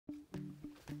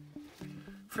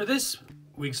For this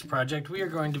week's project, we are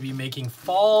going to be making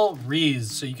fall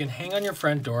wreaths so you can hang on your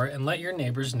front door and let your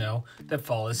neighbors know that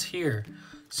fall is here.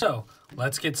 So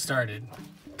let's get started.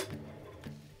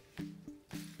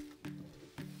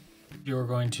 You're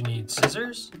going to need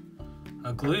scissors,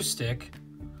 a glue stick,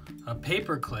 a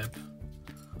paper clip,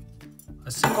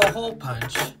 a single hole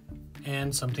punch,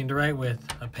 and something to write with,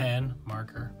 a pen,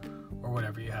 marker, or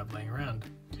whatever you have laying around.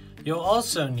 You'll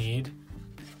also need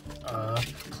a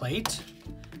plate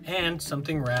and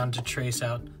something round to trace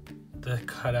out the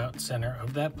cutout center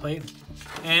of that plate,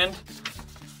 and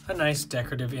a nice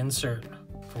decorative insert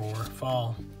for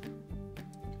fall.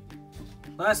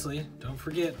 Lastly, don't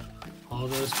forget all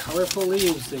those colorful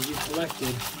leaves that you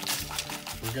collected.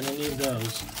 We're gonna need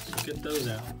those, so get those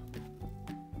out.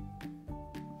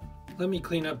 Let me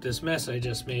clean up this mess I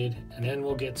just made, and then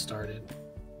we'll get started.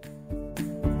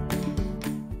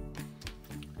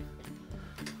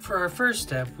 For our first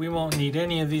step, we won't need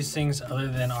any of these things other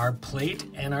than our plate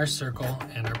and our circle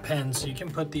and our pen, so you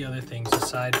can put the other things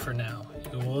aside for now.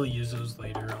 We'll use those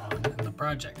later on in the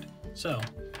project. So,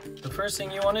 the first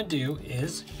thing you want to do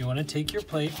is you want to take your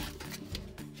plate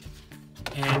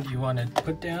and you want to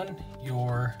put down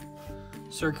your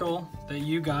circle that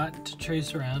you got to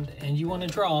trace around, and you want to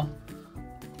draw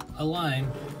a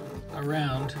line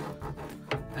around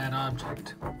that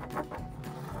object.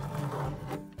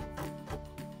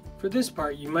 For this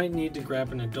part, you might need to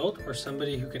grab an adult or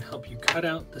somebody who can help you cut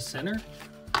out the center.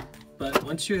 But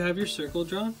once you have your circle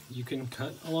drawn, you can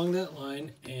cut along that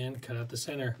line and cut out the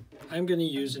center. I'm going to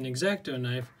use an X-Acto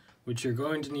knife, which you're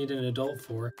going to need an adult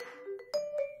for.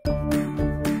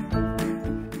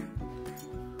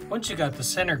 Once you got the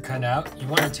center cut out, you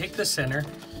want to take the center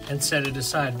and set it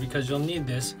aside because you'll need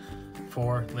this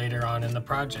for later on in the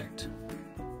project.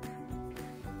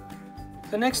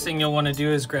 The next thing you'll want to do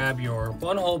is grab your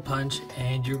 1-hole punch,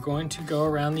 and you're going to go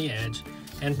around the edge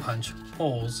and punch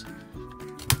holes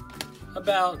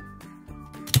about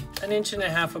 1.5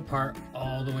 inches apart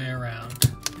all the way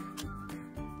around.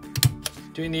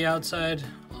 Doing the outside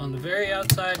on the very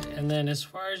outside, and then as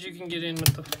far as you can get in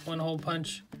with the 1-hole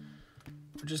punch,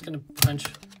 we're just going to punch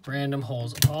random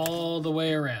holes all the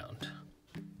way around.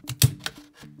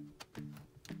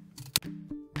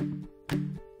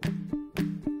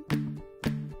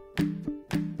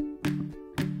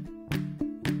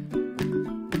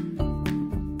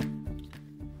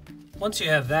 Once you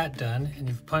have that done and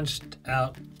you've punched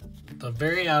out the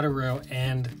very outer row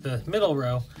and the middle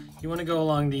row, you want to go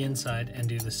along the inside and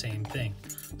do the same thing.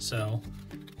 So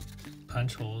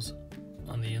punch holes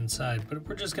on the inside, but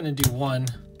we're just going to do one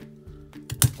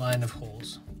line of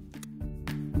holes.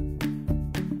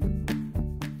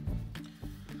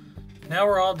 Now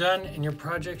we're all done, and your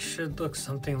project should look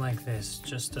something like this.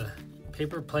 Just a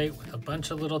paper plate with a bunch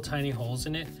of little tiny holes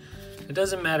in it. It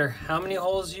doesn't matter how many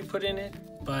holes you put in it,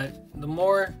 but the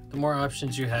more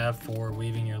options you have for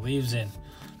weaving your leaves in.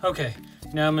 Okay,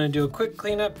 now I'm going to do a quick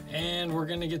cleanup, and we're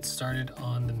going to get started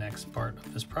on the next part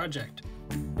of this project.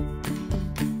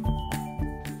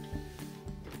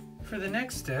 For the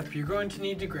next step, you're going to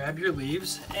need to grab your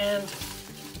leaves, and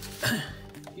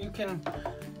you can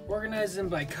organize them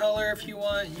by color if you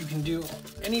want. You can do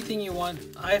anything you want.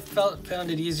 I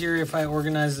found it easier if I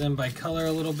organize them by color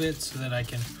a little bit so that I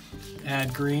can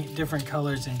add different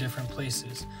colors in different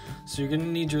places. So you're going to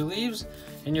need your leaves,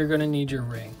 and you're going to need your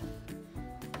ring.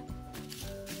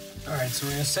 Alright, so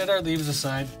we're going to set our leaves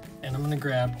aside, and I'm going to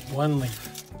grab one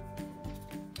leaf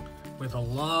with a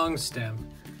long stem.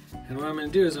 And what I'm going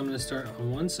to do is I'm going to start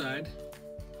on one side,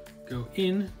 go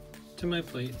in to my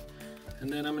plate, and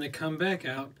then I'm going to come back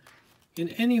out in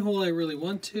any hole I really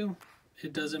want to.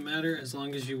 It doesn't matter as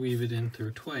long as you weave it in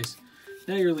through twice.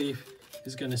 Now your leaf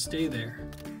is going to stay there.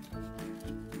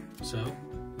 So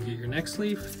you get your next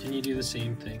leaf and you do the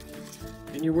same thing.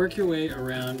 And you work your way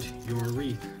around your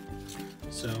wreath.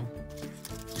 So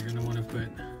you're going to want to put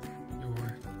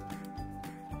your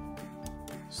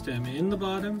stem in the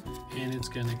bottom, and it's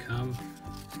going to come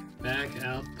back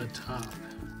out the top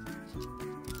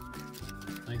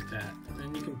like that. And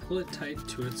then you can pull it tight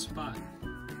to its spot.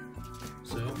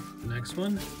 So the next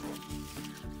one,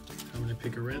 I'm going to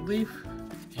pick a red leaf,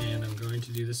 and I'm going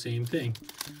to do the same thing.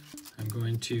 I'm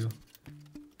going to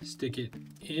stick it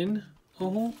in a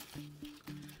hole,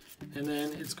 and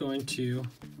then it's going to,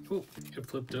 oh, it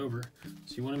flipped over.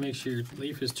 So you want to make sure your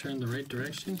leaf is turned the right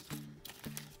direction,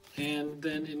 and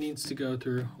then it needs to go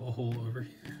through a hole over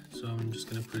here. So I'm just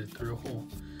going to put it through a hole.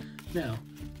 Now,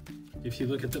 if you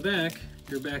look at the back,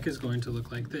 your back is going to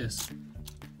look like this,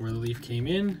 where the leaf came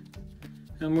in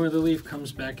and where the leaf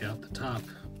comes back out the top,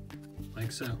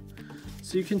 like so.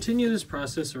 So you continue this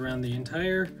process around the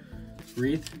entire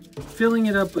wreath, filling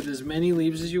it up with as many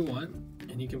leaves as you want,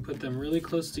 and you can put them really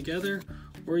close together,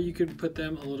 or you could put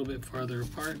them a little bit farther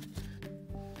apart.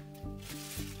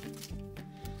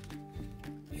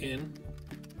 In.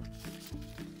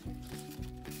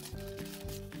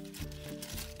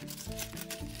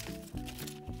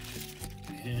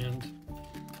 And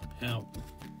out.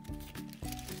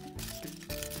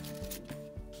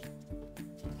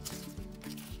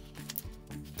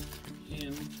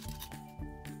 In.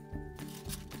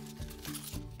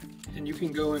 And you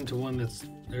can go into one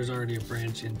there's already a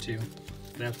branch in too.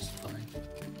 That's fine.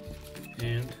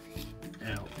 And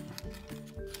out.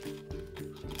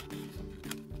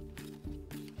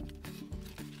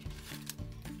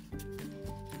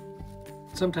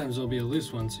 Sometimes there'll be a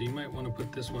loose one, so you might want to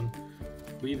put this one,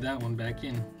 weave that one back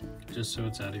in, just so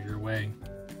it's out of your way.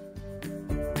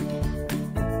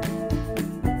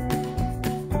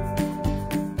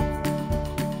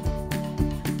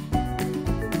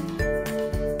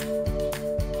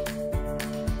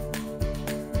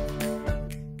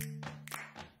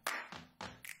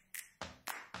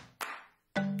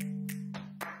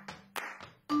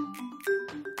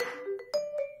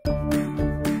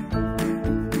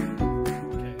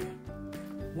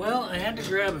 Well, I had to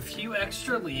grab a few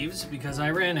extra leaves because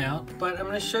I ran out, but I'm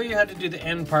going to show you how to do the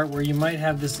end part where you might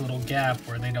have this little gap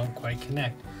where they don't quite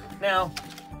connect. Now,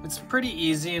 it's pretty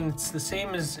easy and it's the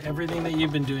same as everything that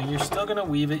you've been doing. You're still going to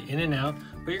weave it in and out,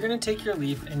 but you're going to take your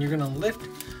leaf and you're going to lift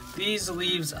these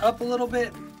leaves up a little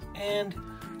bit and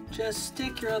just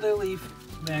stick your other leaf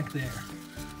back there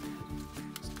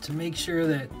to make sure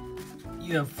that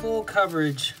you have full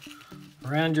coverage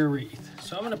around your wreath.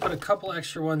 So I'm going to put a couple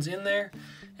extra ones in there.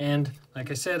 And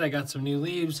like I said, I got some new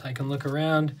leaves. I can look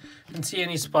around and see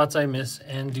any spots I miss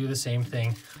and do the same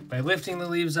thing by lifting the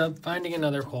leaves up, finding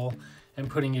another hole, and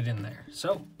putting it in there.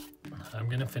 So I'm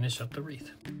gonna finish up the wreath.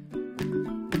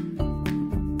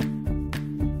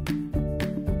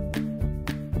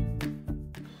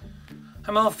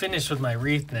 I'm all finished with my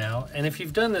wreath now, and if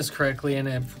you've done this correctly and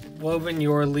have woven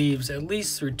your leaves at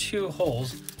least through 2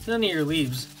 holes, none of your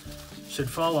leaves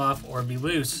should fall off or be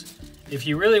loose. If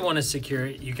you really want to secure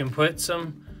it, you can put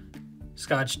some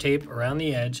Scotch tape around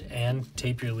the edge and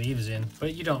tape your leaves in,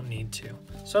 but you don't need to.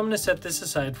 So I'm going to set this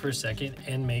aside for a second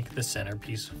and make the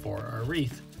centerpiece for our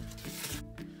wreath.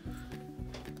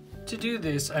 To do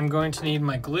this, I'm going to need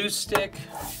my glue stick,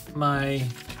 my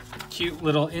cute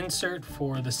little insert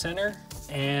for the center,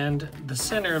 and the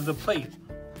center of the plate.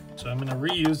 So I'm going to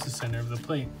reuse the center of the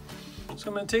plate. So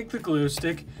I'm going to take the glue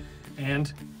stick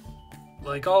and,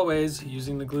 like always,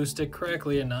 using the glue stick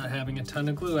correctly and not having a ton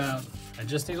of glue out, I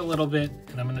just need a little bit,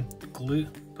 and I'm going to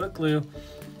put glue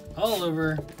all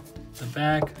over the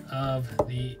back of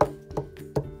the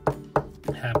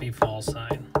happy fall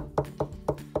sign.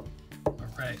 All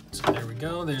right, so there we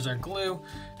go. There's our glue.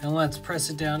 And let's press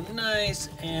it down nice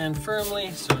and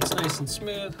firmly so it's nice and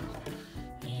smooth.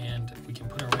 And we can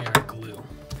put away our glue.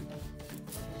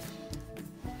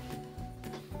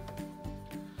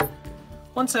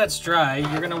 Once that's dry,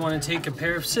 you're going to want to take a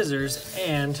pair of scissors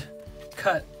and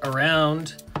cut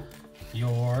around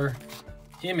your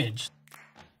image.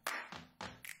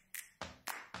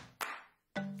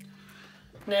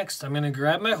 Next, I'm going to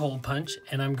grab my hole punch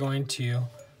and I'm going to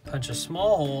punch a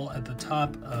small hole at the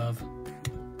top of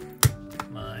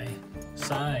my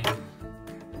sign.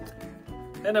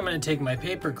 Then I'm going to take my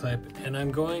paper clip and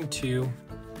I'm going to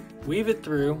weave it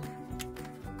through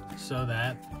so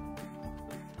that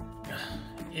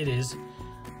it is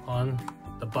on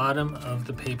the bottom of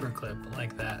the paper clip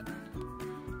like that,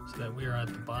 so that we are at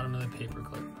the bottom of the paper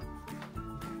clip.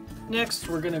 Next,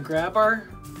 we're going to grab our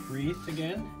wreath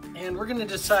again and we're going to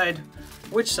decide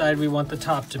which side we want the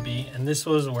top to be, and this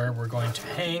was where we're going to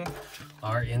hang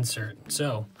our insert.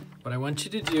 So what I want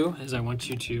you to do is I want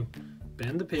you to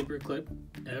bend the paper clip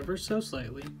ever so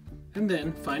slightly and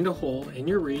then find a hole in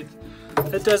your wreath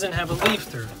that doesn't have a leaf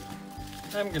through it.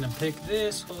 I'm gonna pick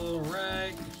this hole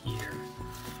right here.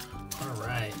 All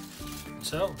right,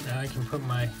 so now I can put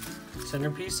my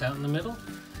centerpiece out in the middle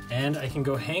and I can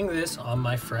go hang this on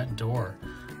my front door.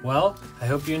 Well, I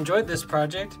hope you enjoyed this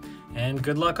project and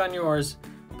good luck on yours.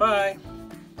 Bye.